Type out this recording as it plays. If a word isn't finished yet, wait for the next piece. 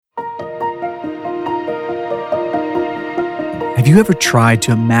Have you ever tried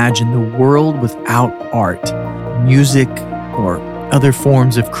to imagine the world without art, music, or other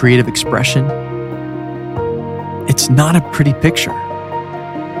forms of creative expression? It's not a pretty picture.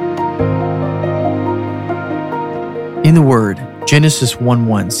 In the Word, Genesis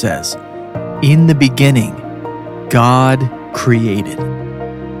 1:1 says, "In the beginning, God created."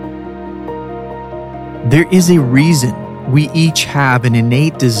 There is a reason we each have an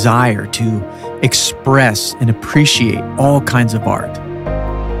innate desire to express and appreciate all kinds of art.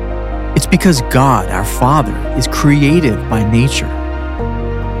 It's because God, our Father, is creative by nature.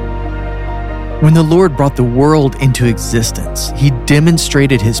 When the Lord brought the world into existence, He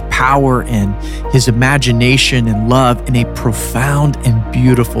demonstrated His power and His imagination and love in a profound and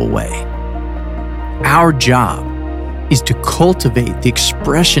beautiful way. Our job is to cultivate the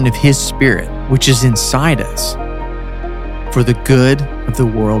expression of His Spirit, which is inside us, for the good of the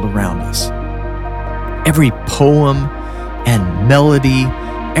world around us. Every poem and melody,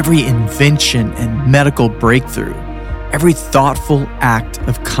 every invention and medical breakthrough, every thoughtful act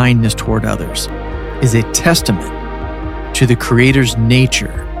of kindness toward others is a testament to the Creator's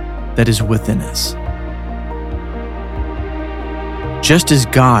nature that is within us. Just as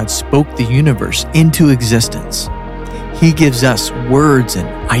God spoke the universe into existence, He gives us words and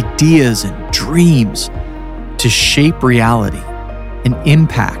ideas and dreams to shape reality and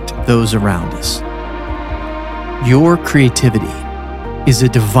impact those around us. Your creativity is a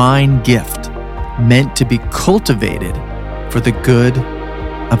divine gift meant to be cultivated for the good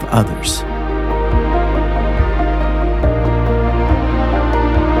of others.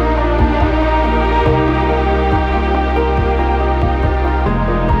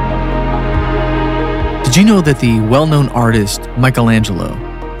 Did you know that the well-known artist Michelangelo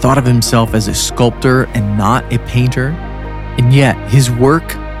thought of himself as a sculptor and not a painter? And yet, his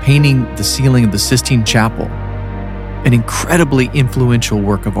work painting the ceiling of the Sistine Chapel, an incredibly influential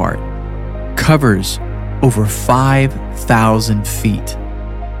work of art, covers over 5,000 feet.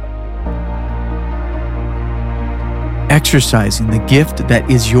 Exercising the gift that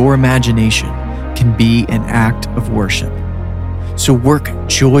is your imagination can be an act of worship. So work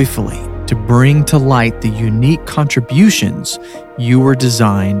joyfully to bring to light the unique contributions you were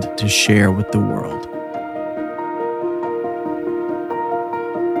designed to share with the world.